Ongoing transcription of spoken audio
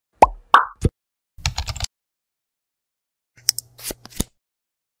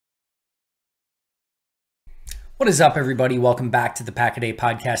What is up, everybody? Welcome back to the Pack a Day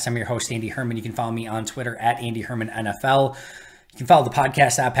podcast. I'm your host, Andy Herman. You can follow me on Twitter at Andy Herman NFL. You can follow the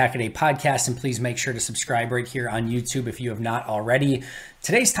podcast at Pack a Day Podcast, and please make sure to subscribe right here on YouTube if you have not already.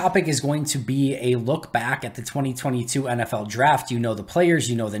 Today's topic is going to be a look back at the 2022 NFL Draft. You know the players,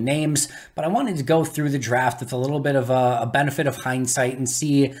 you know the names, but I wanted to go through the draft with a little bit of a benefit of hindsight and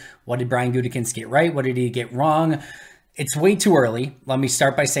see what did Brian Gutekunst get right, what did he get wrong. It's way too early. Let me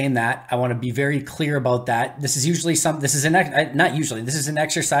start by saying that. I want to be very clear about that. This is an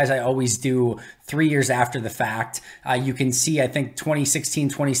exercise I always do 3 years after the fact. You can see, I think 2016,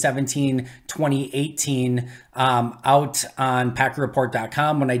 2017, 2018 out on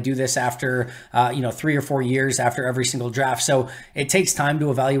PackerReport.com when I do this after 3 or 4 years after every single draft. So it takes time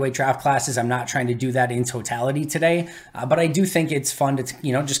to evaluate draft classes. I'm not trying to do that in totality today, but I do think it's fun to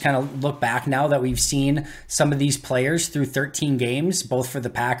just kind of look back now that we've seen some of these players through 13 games, both for the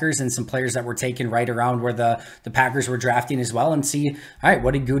Packers and some players that were taken right around where the Packers were drafting as well, and see, all right,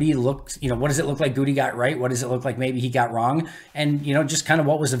 what did Gutey look, what does it look like Gutey got right? What does it look like maybe he got wrong? And, just kind of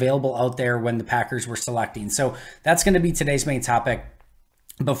what was available out there when the Packers were selecting. So that's going to be today's main topic.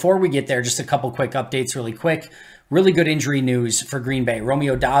 Before we get there, just a couple quick updates really quick. Really good injury news for Green Bay.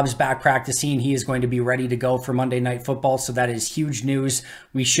 Romeo Doubs back practicing. He is going to be ready to go for Monday Night Football, so that is huge news.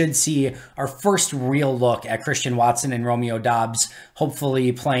 We should see our first real look at Christian Watson and Romeo Doubs,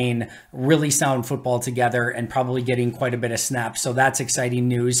 hopefully playing really sound football together and probably getting quite a bit of snaps, so that's exciting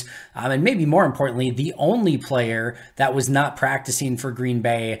news. And maybe more importantly, the only player that was not practicing for Green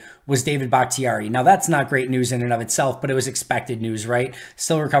Bay was David Bakhtiari. Now, that's not great news in and of itself, but it was expected news, right?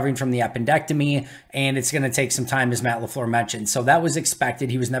 Still recovering from the appendectomy, and it's going to take some time, as Matt LaFleur mentioned. So that was expected.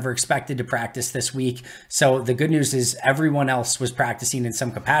 He was never expected to practice this week. So the good news is everyone else was practicing in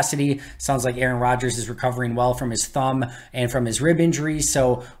some capacity. Sounds like Aaron Rodgers is recovering well from his thumb and from his rib injury.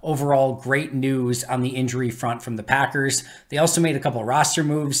 So overall, great news on the injury front from the Packers. They also made a couple of roster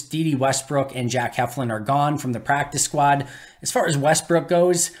moves. Dede Westbrook and Jack Heflin are gone from the practice squad. As far as Westbrook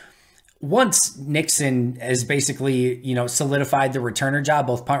goes, once Nixon has basically, solidified the returner job,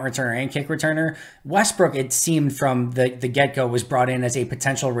 both punt returner and kick returner, Westbrook, it seemed from the get-go, was brought in as a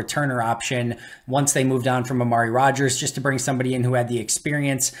potential returner option once they moved on from Amari Rodgers, just to bring somebody in who had the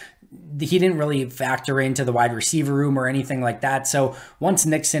experience. He didn't really factor into the wide receiver room or anything like that. So once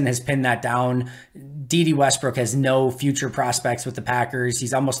Nixon has pinned that down, Dede Westbrook has no future prospects with the Packers.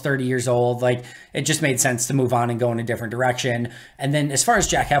 He's almost 30 years old. It just made sense to move on and go in a different direction. And then as far as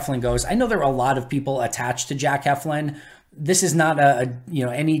Jack Heflin goes, I know there are a lot of people attached to Jack Heflin. This is not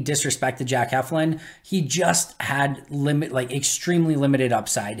any disrespect to Jack Heflin. He just had extremely limited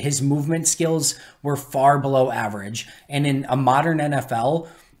upside. His movement skills were far below average. And in a modern NFL,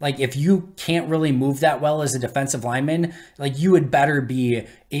 if you can't really move that well as a defensive lineman, you would better be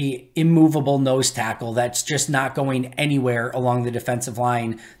a immovable nose tackle that's just not going anywhere along the defensive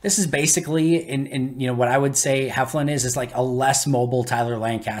line. This is basically, in what I would say Heflin is like a less mobile Tyler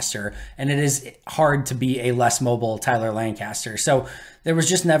Lancaster, and it is hard to be a less mobile Tyler Lancaster. So there was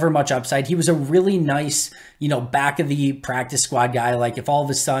just never much upside. He was a really nice, back of the practice squad guy. If all of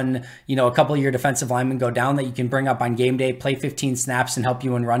a sudden, a couple of your defensive linemen go down that you can bring up on game day, play 15 snaps and help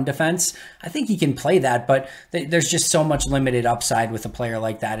you in run defense, I think he can play that, but there's just so much limited upside with a player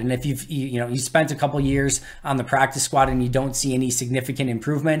like that. And if you spent a couple years on the practice squad and you don't see any significant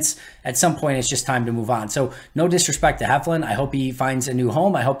improvements, at some point it's just time to move on. So no disrespect to Heflin. I hope he finds a new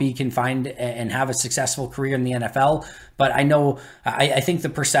home. I hope he can find and have a successful career in the NFL. But I think the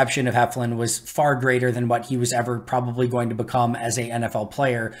perception of Heflin was far greater than what he was ever probably going to become as a NFL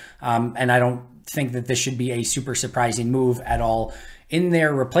player. And I don't think that this should be a super surprising move at all. In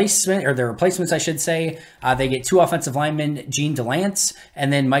their replacements, I should say, they get two offensive linemen, Gene Delance,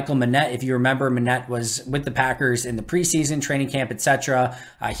 and then Michael Manette. If you remember, Manette was with the Packers in the preseason, training camp, etc.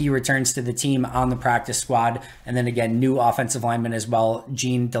 He returns to the team on the practice squad. And then again, new offensive lineman as well,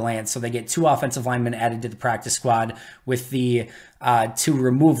 Gene Delance. So they get two offensive linemen added to the practice squad with the two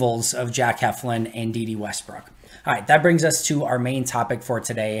removals of Jack Heflin and Dede Westbrook. All right, that brings us to our main topic for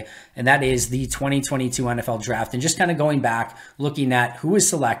today, and that is the 2022 NFL Draft, and just kind of going back, looking at who was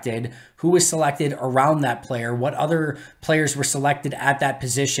selected around that player, what other players were selected at that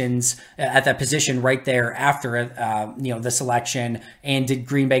position right there after the selection, and did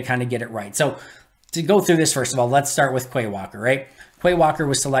Green Bay kind of get it right? So to go through this, first of all, let's start with Quay Walker, right? Quay Walker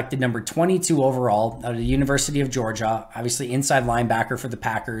was selected number 22 overall out of the University of Georgia, obviously inside linebacker for the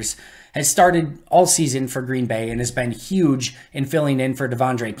Packers, has started all season for Green Bay and has been huge in filling in for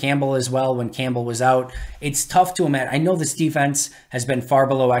Devondre Campbell as well when Campbell was out. It's tough to imagine. I know this defense has been far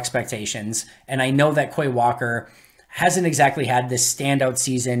below expectations, and I know that Quay Walker hasn't exactly had this standout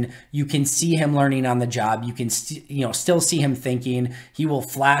season. You can see him learning on the job. You can still see him thinking. He will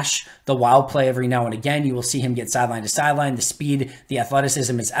flash the wild play every now and again. You will see him get sideline to sideline. The speed, the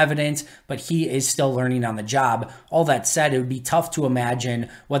athleticism is evident, but he is still learning on the job. All that said, it would be tough to imagine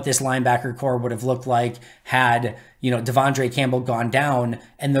what this linebacker core would have looked like had Devondre Campbell gone down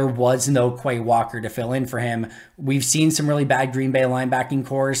and there was no Quay Walker to fill in for him. We've seen some really bad Green Bay linebacking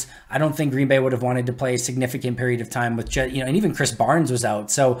cores. I don't think Green Bay would have wanted to play a significant period of time with, and even Chris Barnes was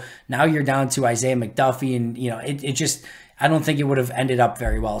out. So now you're down to Isaiah McDuffie, and, it just, I don't think it would have ended up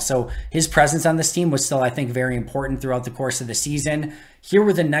very well. So his presence on this team was still, I think, very important throughout the course of the season. Here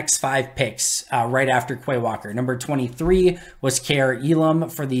were the next 5 picks right after Quay Walker. Number 23 was Kare Elam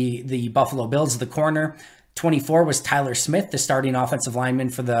for the Buffalo Bills, the corner. 24 was Tyler Smith, the starting offensive lineman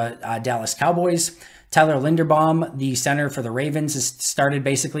for the Dallas Cowboys. Tyler Linderbaum, the center for the Ravens, has started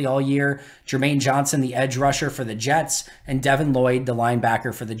basically all year. Jermaine Johnson, the edge rusher for the Jets. And Devin Lloyd, the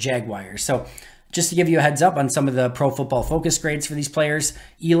linebacker for the Jaguars. So just to give you a heads up on some of the Pro Football Focus grades for these players,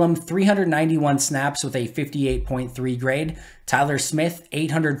 Elam, 391 snaps with a 58.3 grade. Tyler Smith,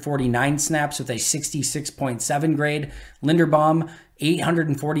 849 snaps with a 66.7 grade. Linderbaum,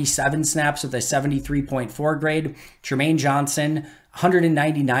 847 snaps with a 73.4 grade. Jermaine Johnson,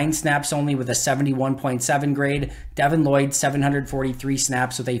 199 snaps only with a 71.7 grade. Devin Lloyd, 743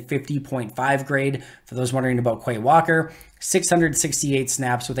 snaps with a 50.5 grade. For those wondering about Quay Walker, 668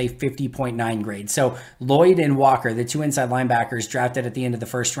 snaps with a 50.9 grade. So Lloyd and Walker, the two inside linebackers drafted at the end of the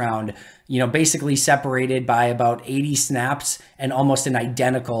first round, basically separated by about 80 snaps and almost an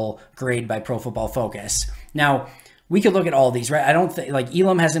identical grade by Pro Football Focus. Now, we could look at all these, right? I don't think,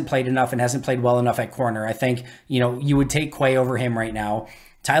 Elam hasn't played enough and hasn't played well enough at corner. I think, you would take Quay over him right now.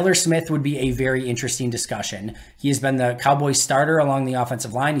 Tyler Smith would be a very interesting discussion. He has been the Cowboys starter along the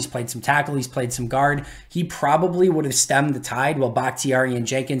offensive line. He's played some tackle. He's played some guard. He probably would have stemmed the tide while Bakhtiari and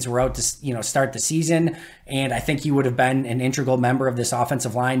Jenkins were out to, start the season. And I think he would have been an integral member of this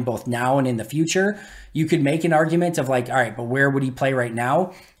offensive line both now and in the future. You could make an argument of all right, but where would he play right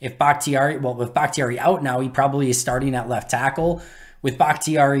now? With Bakhtiari out now, he probably is starting at left tackle. With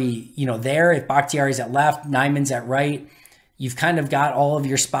Bakhtiari, there, if Bakhtiari's at left, Nyman's at right, you've kind of got all of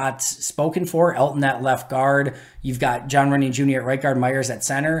your spots spoken for. Elton at left guard. You've got John Runyan Jr. at right guard, Myers at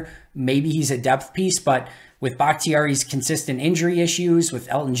center. Maybe he's a depth piece, but with Bakhtiari's consistent injury issues, with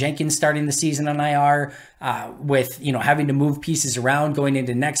Elton Jenkins starting the season on IR, with having to move pieces around going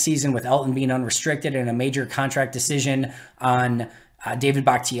into next season, with Elton being unrestricted and a major contract decision on David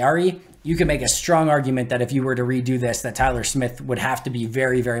Bakhtiari, you can make a strong argument that if you were to redo this, that Tyler Smith would have to be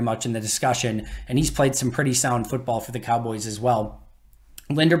very, very much in the discussion. And he's played some pretty sound football for the Cowboys as well.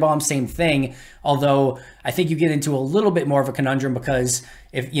 Linderbaum, same thing. Although I think you get into a little bit more of a conundrum because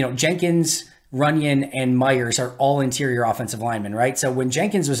if, Jenkins, Runyan, and Myers are all interior offensive linemen, right? So when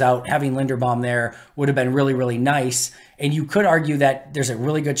Jenkins was out, having Linderbaum there would have been really, really nice. And you could argue that there's a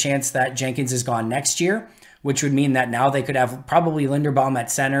really good chance that Jenkins is gone next year, which would mean that now they could have probably Linderbaum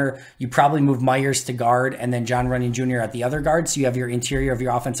at center. You probably move Myers to guard and then John Runyan Jr. at the other guard. So you have your interior of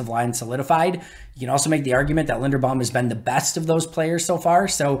your offensive line solidified. You can also make the argument that Linderbaum has been the best of those players so far.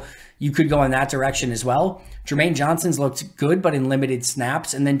 So you could go in that direction as well. Jermaine Johnson's looked good, but in limited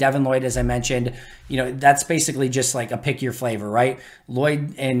snaps. And then Devin Lloyd, as I mentioned, that's basically just like a pick your flavor, right?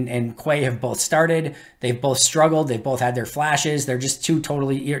 Lloyd and Quay have both started. They've both struggled. They've both had their flashes. They're just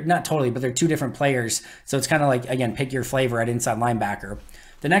not totally, but they're two different players. So it's kind of like, again, pick your flavor at inside linebacker.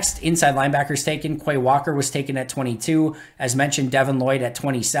 The next inside linebackers taken, Quay Walker was taken at 22. As mentioned, Devin Lloyd at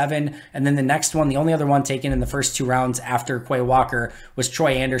 27. And then the next one, the only other one taken in the first 2 rounds after Quay Walker was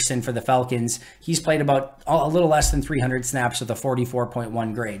Troy Anderson for the Falcons. He's played about a little less than 300 snaps with a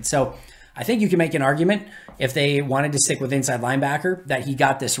 44.1 grade. So I think you can make an argument if they wanted to stick with inside linebacker that he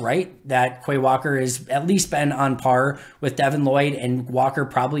got this right, that Quay Walker has at least been on par with Devin Lloyd, and Walker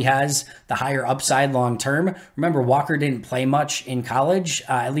probably has the higher upside long term. Remember, Walker didn't play much in college,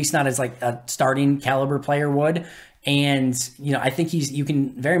 at least not as like a starting caliber player would. And, I think you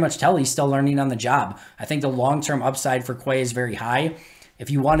can very much tell he's still learning on the job. I think the long-term upside for Quay is very high. If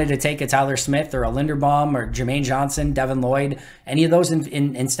you wanted to take a Tyler Smith or a Linderbaum or Jermaine Johnson, Devin Lloyd, any of those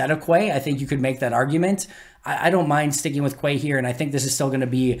instead of Quay, I think you could make that argument. I don't mind sticking with Quay here, and I think this is still going to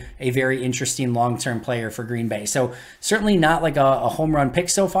be a very interesting long-term player for Green Bay. So certainly not like a home run pick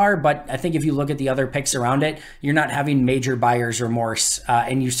so far, but I think if you look at the other picks around it, you're not having major buyer's remorse,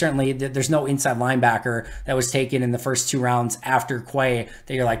 and there's no inside linebacker that was taken in the first 2 rounds after Quay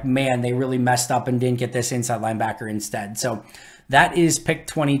that you're like, man, they really messed up and didn't get this inside linebacker instead. So That is pick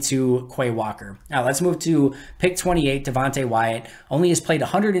 22, Quay Walker. Now let's move to pick 28, Devonte Wyatt. Only has played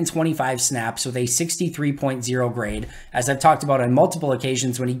 125 snaps with a 63.0 grade. As I've talked about on multiple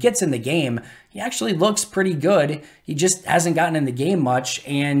occasions, when he gets in the game, he actually looks pretty good. He just hasn't gotten in the game much,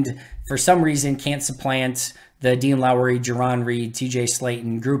 and for some reason can't supplant the Dean Lowry, Jerron Reed, TJ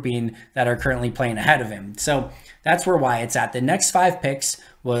Slayton grouping that are currently playing ahead of him. So that's where Wyatt's at. The next 5 picks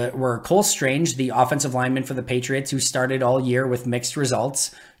were Cole Strange, the offensive lineman for the Patriots, who started all year with mixed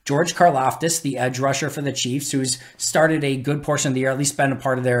results. George Karlaftis, the edge rusher for the Chiefs, who's started a good portion of the year, at least been a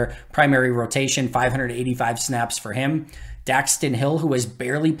part of their primary rotation, 585 snaps for him. Daxton Hill, who has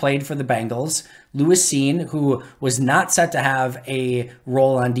barely played for the Bengals. Lewis Cine, who was not set to have a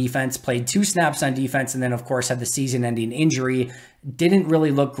role on defense, played 2 snaps on defense, and then, of course, had the season-ending injury. Didn't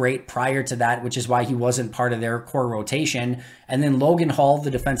really look great prior to that, which is why he wasn't part of their core rotation. And then Logan Hall, the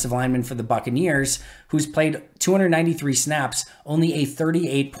defensive lineman for the Buccaneers, who's played 293 snaps, only a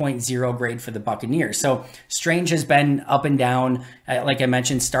 38.0 grade for the Buccaneers. So Strange has been up and down, like I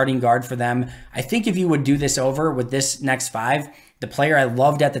mentioned, starting guard for them. I think if you would do this over with this next 5, the player I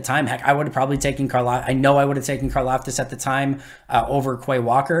loved at the time, heck, I would have probably taken I know I would have taken Karlaftis at the time over Quay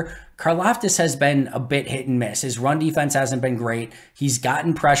Walker. Karlaftis has been a bit hit and miss. His run defense hasn't been great. He's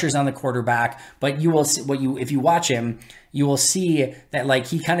gotten pressures on the quarterback, but you will see if you watch him, you will see that like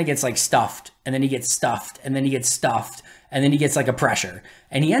he kind of gets like stuffed, and then he gets stuffed, and then he gets stuffed, and then he gets like a pressure.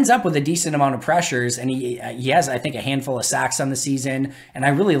 And he ends up with a decent amount of pressures, and he has, I think, a handful of sacks on the season, and I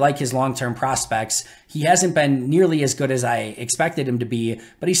really like his long-term prospects. He hasn't been nearly as good as I expected him to be,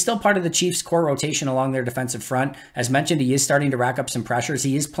 but he's still part of the Chiefs' core rotation along their defensive front. As mentioned, he is starting to rack up some pressures.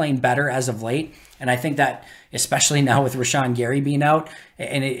 He is playing better as of late, and I think that, especially now with Rashawn Gary being out,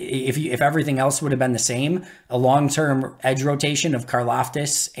 and if everything else would have been the same, a long-term edge rotation of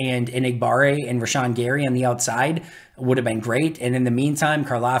Karlaftis and Enigbare and Rashawn Gary on the outside would have been great. And in the meantime,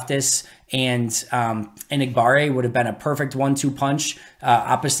 Karlaftis and Enigbare would have been a perfect 1-2 punch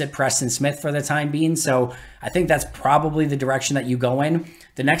opposite Preston Smith for the time being. So I think that's probably the direction that you go in.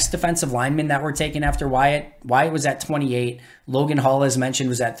 The next defensive lineman that we're taking after Wyatt was at 28. Logan Hall, as mentioned,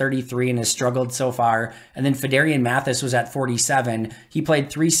 was at 33 and has struggled so far. And then Fedarian Mathis was at 47. He played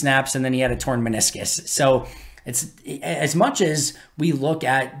 3 snaps and then he had a torn meniscus. So it's as much as we look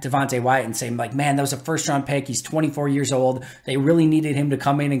at Devonte Wyatt and say, like, man, that was a first-round pick. He's 24 years old. They really needed him to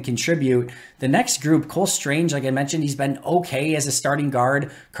come in and contribute. The next group, Cole Strange, like I mentioned, he's been okay as a starting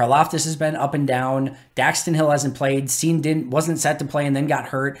guard. Karlaftis has been up and down. Daxton Hill hasn't played. Cine wasn't set to play and then got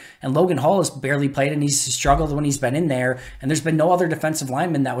hurt. And Logan Hall has barely played, and he's struggled when he's been in there. And there's been no other defensive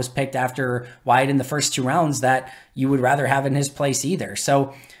lineman that was picked after Wyatt in the first 2 rounds that you would rather have in his place either.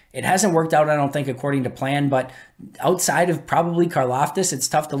 So it hasn't worked out, I don't think, according to plan, but outside of probably Karlaftis, it's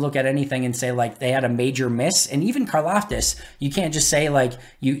tough to look at anything and say, like, they had a major miss. And even Karlaftis, you can't just say, like,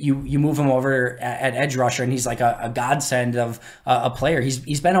 you move him over at edge rusher and he's like a godsend of a player.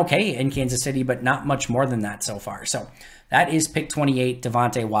 He's been okay in Kansas City, but not much more than that so far. So that is pick 28,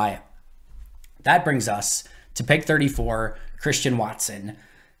 Devonte Wyatt. That brings us to pick 34, Christian Watson.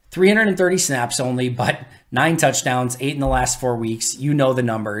 330 snaps only, but 9 touchdowns, 8 in the last 4 weeks. You know the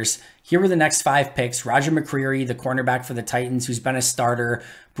numbers. Here were the next 5 picks. Roger McCreary, the cornerback for the Titans, who's been a starter.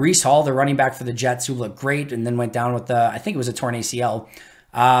 Breece Hall, the running back for the Jets, who looked great and then went down with I think it was a torn ACL.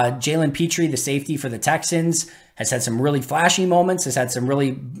 Jalen Petrie, the safety for the Texans, has had some really flashy moments, has had some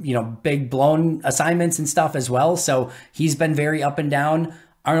really, big blown assignments and stuff as well. So he's been very up and down.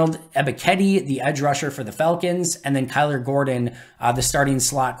 Arnold Ebiketie, the edge rusher for the Falcons, and then Kyler Gordon, the starting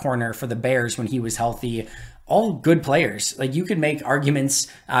slot corner for the Bears when he was healthy. All good players. Like, you could make arguments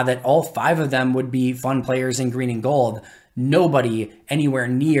that all 5 of them would be fun players in green and gold. Nobody anywhere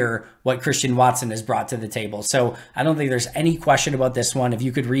near what Christian Watson has brought to the table. So I don't think there's any question about this one. If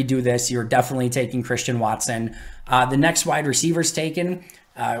you could redo this, you're definitely taking Christian Watson. The next wide receivers taken,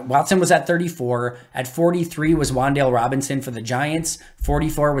 Watson was at 34. At 43 was Wan'Dale Robinson for the Giants.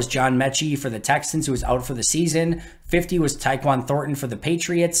 44 was John Mechie for the Texans, who was out for the season. 50 was Tyquan Thornton for the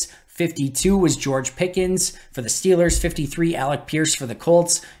Patriots. 52 was George Pickens for the Steelers. 53, Alec Pierce for the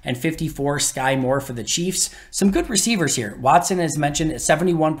Colts. And 54, Sky Moore for the Chiefs. Some good receivers here. Watson, as mentioned, a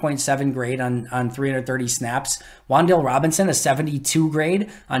 71.7 grade on 330 snaps. Wan'Dale Robinson, a 72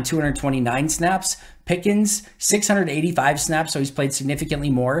 grade on 229 snaps. Pickens, 685 snaps, so he's played significantly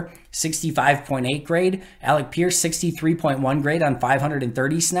more, 65.8 grade. Alec Pierce, 63.1 grade on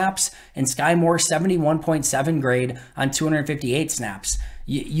 530 snaps. And Sky Moore, 71.7 grade on 258 snaps.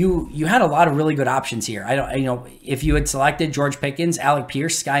 you had a lot of really good options here. If you had selected George Pickens, Alec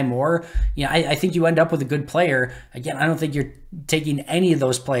Pierce, Sky Moore, I think you end up with a good player. Again, I don't think you're taking any of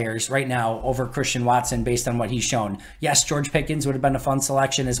those players right now over Christian Watson based on what he's shown. Yes, George Pickens would have been a fun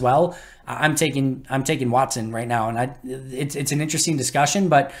selection as well. I'm taking Watson right now, and it's an interesting discussion.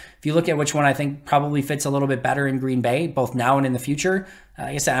 But if you look at which one I think probably fits a little bit better in Green Bay, both now and in the future,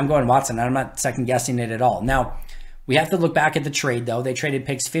 like I said, I'm going Watson. I'm not second guessing it at all. Now, we have to look back at the trade, though. They traded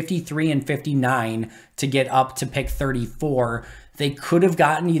picks 53 and 59 to get up to pick 34. They could have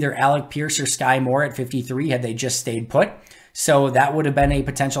gotten either Alec Pierce or Sky Moore at 53 had they just stayed put. So that would have been a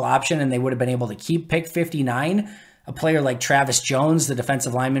potential option, and they would have been able to keep pick 59. A player like Travis Jones, the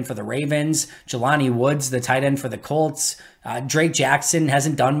defensive lineman for the Ravens, Jelani Woods, the tight end for the Colts. Drake Jackson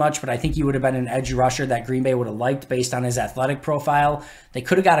hasn't done much, but I think he would have been an edge rusher that Green Bay would have liked based on his athletic profile. They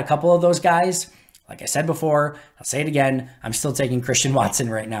could have got a couple of those guys. Like I said before, I'll say it again, I'm still taking Christian Watson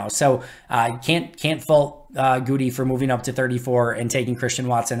right now. So can't fault Gutey for moving up to 34 and taking Christian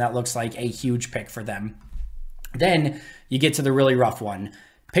Watson. That looks like a huge pick for them. Then you get to the really rough one.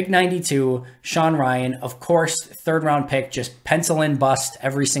 Pick 92, Sean Ryan, of course, third round pick, just pencil in bust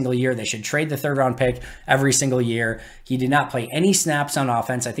every single year. They should trade the third round pick every single year. He did not play any snaps on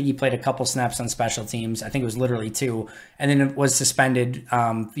offense. I think he played a couple snaps on special teams. I think it was literally 2, and then it was suspended,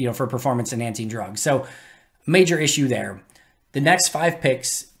 for performance enhancing drugs. So major issue there. The next 5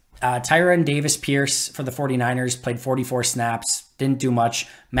 picks, Tyron Davis-Pierce for the 49ers played 44 snaps. Didn't do much.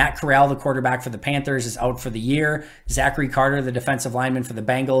 Matt Corral, the quarterback for the Panthers, is out for the year. Zachary Carter, the defensive lineman for the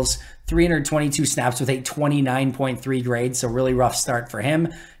Bengals, 322 snaps with a 29.3 grade, so really rough start for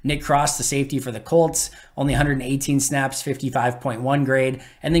him. Nick Cross, the safety for the Colts, only 118 snaps, 55.1 grade.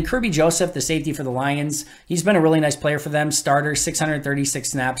 And then Kirby Joseph, the safety for the Lions, he's been a really nice player for them. Starter, 636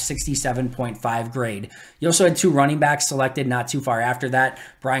 snaps, 67.5 grade. You also had 2 running backs selected not too far after that.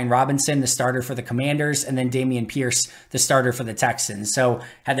 Brian Robinson, the starter for the Commanders, and then Damian Pierce, the starter for the Texans. So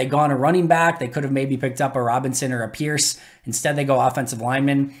had they gone a running back, they could have maybe picked up a Robinson or a Pierce. Instead, they go offensive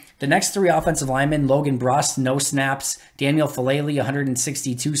lineman. The next 3 offensive linemen, Logan Brust, no snaps. Daniel Falele,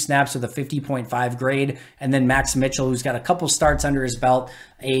 162 snaps with a 50.5 grade. And then Max Mitchell, who's got a couple starts under his belt,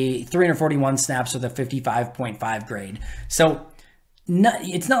 a 341 snaps with a 55.5 grade. So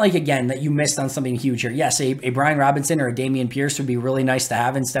it's not like, again, that you missed on something huge here. Yes, a Brian Robinson or a Damian Pierce would be really nice to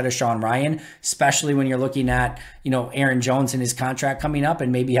have instead of Sean Ryan, especially when you're looking at, Aaron Jones and his contract coming up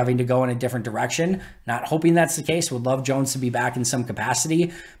and maybe having to go in a different direction. Not hoping that's the case. Would love Jones to be back in some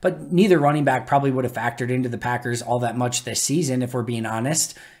capacity, but neither running back probably would have factored into the Packers all that much this season, if we're being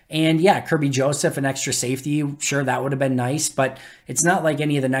honest. And yeah, Kirby Joseph, an extra safety, sure, that would have been nice, but it's not like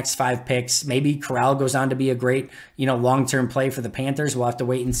any of the next 5 picks. Maybe Corral goes on to be a great, long-term play for the Panthers. We'll have to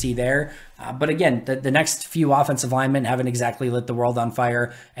wait and see there. But again, the next few offensive linemen haven't exactly lit the world on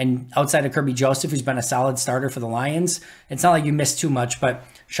fire. And outside of Kirby Joseph, who's been a solid starter for the Lions, it's not like you missed too much, but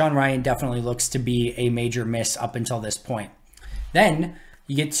Sean Ryan definitely looks to be a major miss up until this point. Then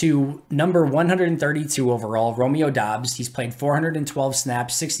you get to number 132 overall, Romeo Doubs. He's played 412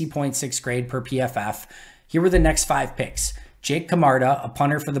 snaps, 60.6 grade per PFF. Here were the next 5 picks. Jake Camarda, a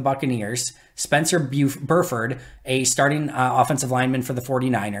punter for the Buccaneers. Spencer Burford, a starting offensive lineman for the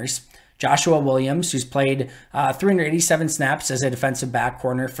 49ers. Joshua Williams, who's played 387 snaps as a defensive back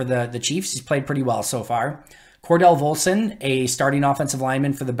corner for the Chiefs. He's played pretty well so far. Cordell Volson, a starting offensive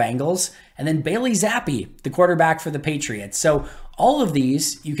lineman for the Bengals, and then Bailey Zappi, the quarterback for the Patriots. So all of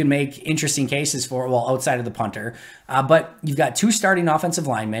these you can make interesting cases for, well, outside of the punter. But you've got 2 starting offensive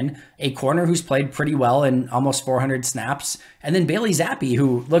linemen, a corner who's played pretty well in almost 400 snaps, and then Bailey Zappi,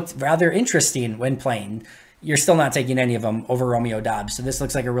 who looked rather interesting when playing. You're still not taking any of them over Romeo Doubs. So this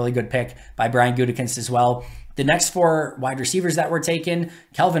looks like a really good pick by Brian Gutekunst as well. The next 4 wide receivers that were taken,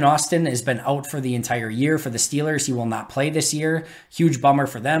 Calvin Austin has been out for the entire year for the Steelers. He will not play this year. Huge bummer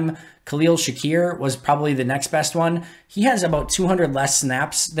for them. Khalil Shakir was probably the next best one. He has about 200 less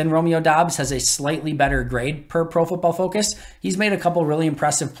snaps than Romeo Doubs, has a slightly better grade per Pro Football Focus. He's made a couple really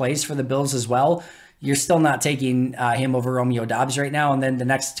impressive plays for the Bills as well. You're still not taking him over Romeo Doubs right now. And then the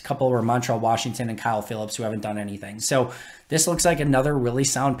next couple were Montreal Washington and Kyle Phillips, who haven't done anything. So this looks like another really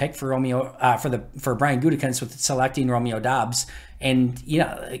sound pick for for Brian Gutekunst with selecting Romeo Doubs. And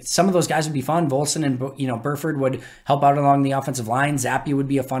some of those guys would be fun. Volson and Burford would help out along the offensive line. Zappi would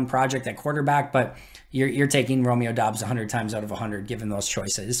be a fun project at quarterback, but you're taking Romeo Doubs 100 times out of 100 given those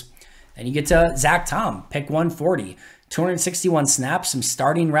choices. Then you get to Zach Tom, pick 140. 261 snaps, some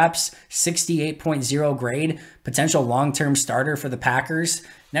starting reps, 68.0 grade, potential long-term starter for the Packers.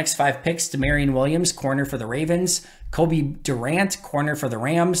 Next 5 picks, Demarion Williams, corner for the Ravens. Kobe Durant, corner for the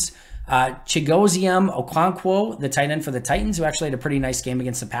Rams. Chigoziem Okonkwo, the tight end for the Titans, who actually had a pretty nice game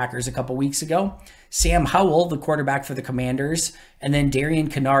against the Packers a couple weeks ago. Sam Howell, the quarterback for the Commanders. And then Darian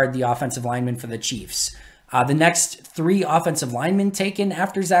Kennard, the offensive lineman for the Chiefs. The next 3 offensive linemen taken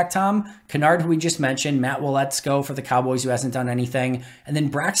after Zach Tom: Kennard, who we just mentioned, Matt Waletzko for the Cowboys, who hasn't done anything, and then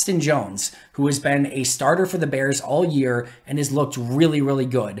Braxton Jones, who has been a starter for the Bears all year and has looked really, really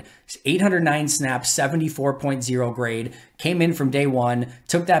good. 809 snaps, 74.0 grade, came in from day one,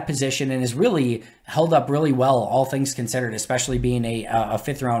 took that position, and has really held up really well, all things considered, especially being a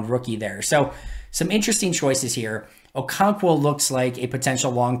fifth-round rookie there. So some interesting choices here. Okonkwo looks like a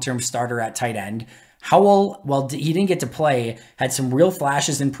potential long-term starter at tight end. Howell, well, he didn't get to play, had some real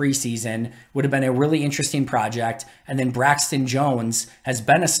flashes in preseason, would have been a really interesting project. And then Braxton Jones has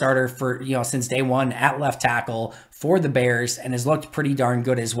been a starter for, since day one at left tackle for the Bears and has looked pretty darn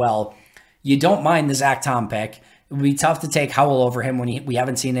good as well. You don't mind the Zach Tom pick. It would be tough to take Howell over him when we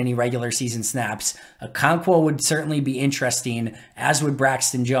haven't seen any regular season snaps. Okonkwo would certainly be interesting, as would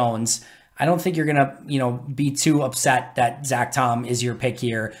Braxton Jones. I don't think you're going to, be too upset that Zach Tom is your pick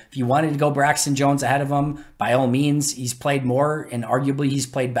here. If you wanted to go Braxton Jones ahead of him, by all means, he's played more and arguably he's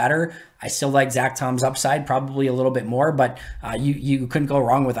played better. I still like Zach Tom's upside, probably a little bit more, but you couldn't go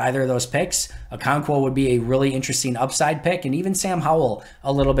wrong with either of those picks. Okonkwo would be a really interesting upside pick, and even Sam Howell,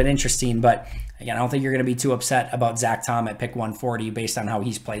 a little bit interesting. But again, I don't think you're going to be too upset about Zach Tom at pick 140 based on how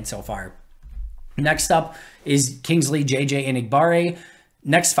he's played so far. Next up is Kingsley JJ Enagbare.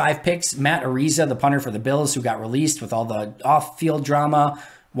 Next 5 picks: Matt Ariza, the punter for the Bills, who got released with all the off-field drama.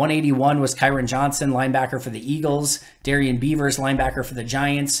 181 was Kyron Johnson, linebacker for the Eagles. Darian Beavers, linebacker for the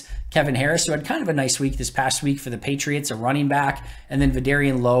Giants. Kevin Harris, who had kind of a nice week this past week for the Patriots, a running back. And then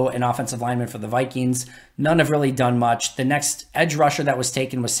Vidarian Lowe, an offensive lineman for the Vikings. None have really done much. The next edge rusher that was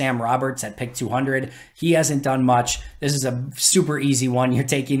taken was Sam Roberts at pick 200. He hasn't done much. This is a super easy one. You're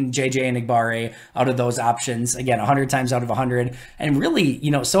taking JJ Enagbare out of those options. Again, 100 times out of 100. And really,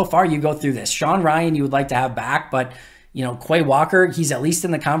 so far you go through this. Sean Ryan, you would like to have back, but Quay Walker, he's at least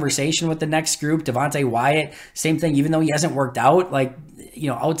in the conversation with the next group. Devontae Wyatt, same thing, even though he hasn't worked out,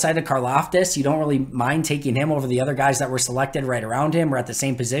 outside of Karlaftis, you don't really mind taking him over the other guys that were selected right around him or at the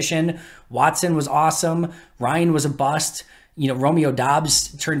same position. Watson was awesome. Ryan was a bust. Romeo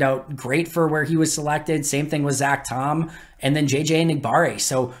Doubs turned out great for where he was selected. Same thing with Zach Tom. And then JJ Enagbare.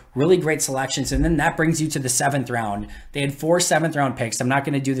 So really great selections. And then that brings you to the 7th round. They had 4 7th-round picks. I'm not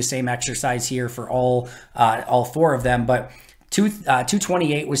going to do the same exercise here for all 4 of them, but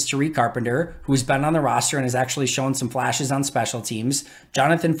 228 was Tariq Carpenter, who's been on the roster and has actually shown some flashes on special teams.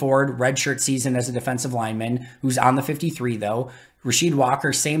 Jonathan Ford, redshirt season as a defensive lineman, who's on the 53 though. Rasheed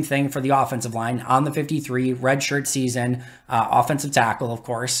Walker, same thing for the offensive line, on the 53, redshirt season, offensive tackle, of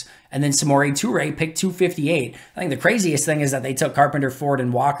course. And then Samori Toure picked 258. I think the craziest thing is that they took Carpenter, Ford,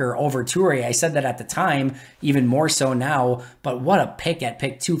 and Walker over Toure. I said that at the time, even more so now, but what a pick at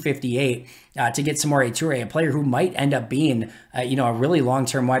pick 258 to get Samori Toure, a player who might end up being, a really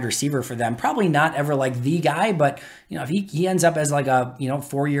long-term wide receiver for them. Probably not ever like the guy, but, if he ends up as like a,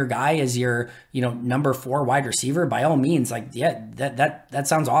 4-year guy as your, number 4 wide receiver, by all means, that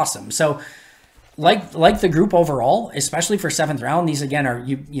sounds awesome. So like the group overall, especially for 7th round, these again are,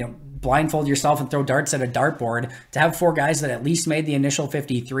 blindfold yourself and throw darts at a dartboard. To have 4 guys that at least made the initial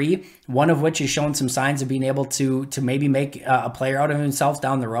 53, one of which has shown some signs of being able to maybe make a player out of himself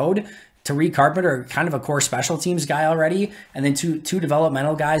down the road. Tariq Carpenter, kind of a core special teams guy already, and then two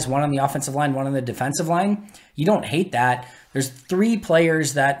developmental guys, one on the offensive line, one on the defensive line. You don't hate that. There's 3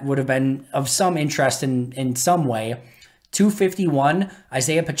 players that would have been of some interest in some way. 251,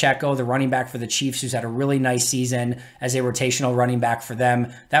 Isaiah Pacheco, the running back for the Chiefs, who's had a really nice season as a rotational running back for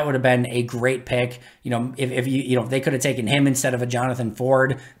them. That would have been a great pick. If they could have taken him instead of a Jonathan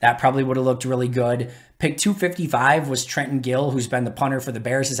Ford, that probably would have looked really good. Pick 255 was Trenton Gill, who's been the punter for the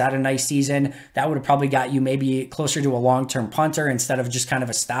Bears, has had a nice season. That would have probably got you maybe closer to a long-term punter instead of just kind of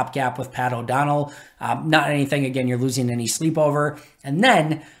a stopgap with Pat O'Donnell. Not anything, again, you're losing any sleep over. And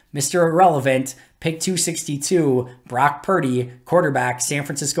then Mr. Irrelevant, pick 262, Brock Purdy, quarterback, San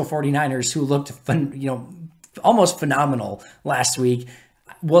Francisco 49ers, who looked almost phenomenal last week.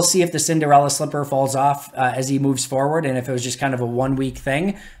 We'll see if the Cinderella slipper falls off as he moves forward and if it was just kind of a 1-week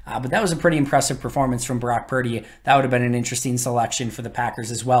thing. But that was a pretty impressive performance from Brock Purdy. That would have been an interesting selection for the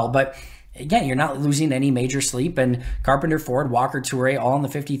Packers as well. But again, you're not losing any major sleep, and Carpenter, Ford, Walker, Toure, all in the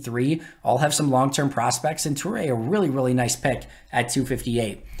 53, all have some long-term prospects, and Toure, a really, really nice pick at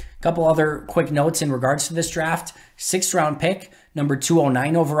 258. A couple other quick notes in regards to this draft. 6th round pick, number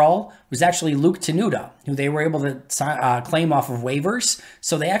 209 overall, was actually Luke Tenuta, who they were able to claim off of waivers.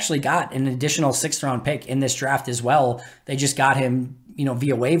 So they actually got an additional 6th round pick in this draft as well. They just got him,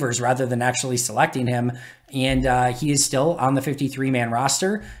 via waivers rather than actually selecting him. And he is still on the 53-man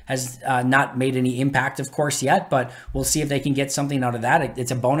roster, has not made any impact, of course, yet, but we'll see if they can get something out of that.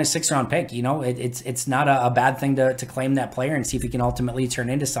 It's a bonus 6th-round pick. It's not a bad thing to claim that player and see if he can ultimately turn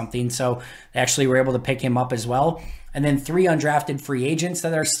into something. So they actually were able to pick him up as well. And then 3 undrafted free agents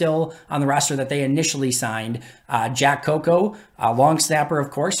that are still on the roster that they initially signed. Jack Coco, a long snapper,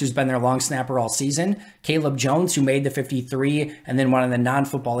 of course, who's been their long snapper all season. Caleb Jones, who made the 53 and then went on the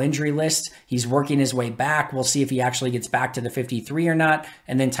non-football injury list. He's working his way back. We'll see if he actually gets back to the 53 or not.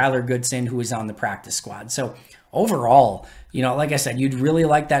 And then Tyler Goodson, who is on the practice squad. So overall, like I said, you'd really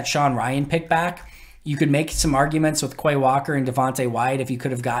like that Sean Rhyan pick back. You could make some arguments with Quay Walker and Devontae Wyatt if you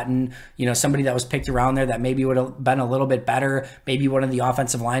could have gotten, somebody that was picked around there that maybe would have been a little bit better. Maybe one of the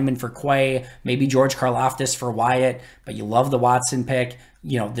offensive linemen for Quay, maybe George Karlaftis for Wyatt, but you love the Watson pick.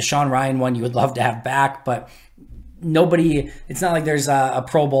 The Sean Rhyan one you would love to have back, but it's not like there's a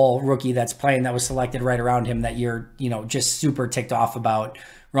Pro Bowl rookie that's playing that was selected right around him that you're, just super ticked off about.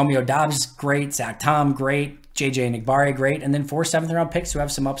 Romeo Doubs, great. Zach Tom, great. JJ Nigbari, great. And then 4 7th-round picks who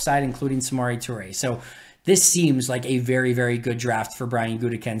have some upside, including Samori Toure. So this seems like a very, very good draft for Brian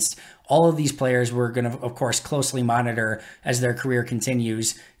Gutekunst. All of these players we're going to, of course, closely monitor as their career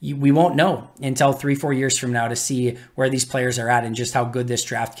continues. We won't know until 3-4 years from now to see where these players are at and just how good this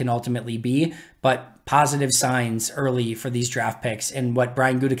draft can ultimately be. But positive signs early for these draft picks, and what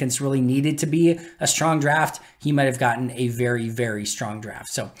Brian Gutekunst really needed to be a strong draft, he might have gotten a very, very strong draft.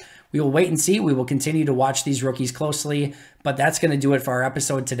 So we will wait and see. We will continue to watch these rookies closely, but that's going to do it for our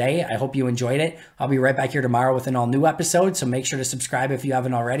episode today. I hope you enjoyed it. I'll be right back here tomorrow with an all-new episode, so make sure to subscribe if you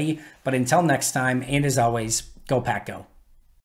haven't already. But until next time, and as always, go Pack Go.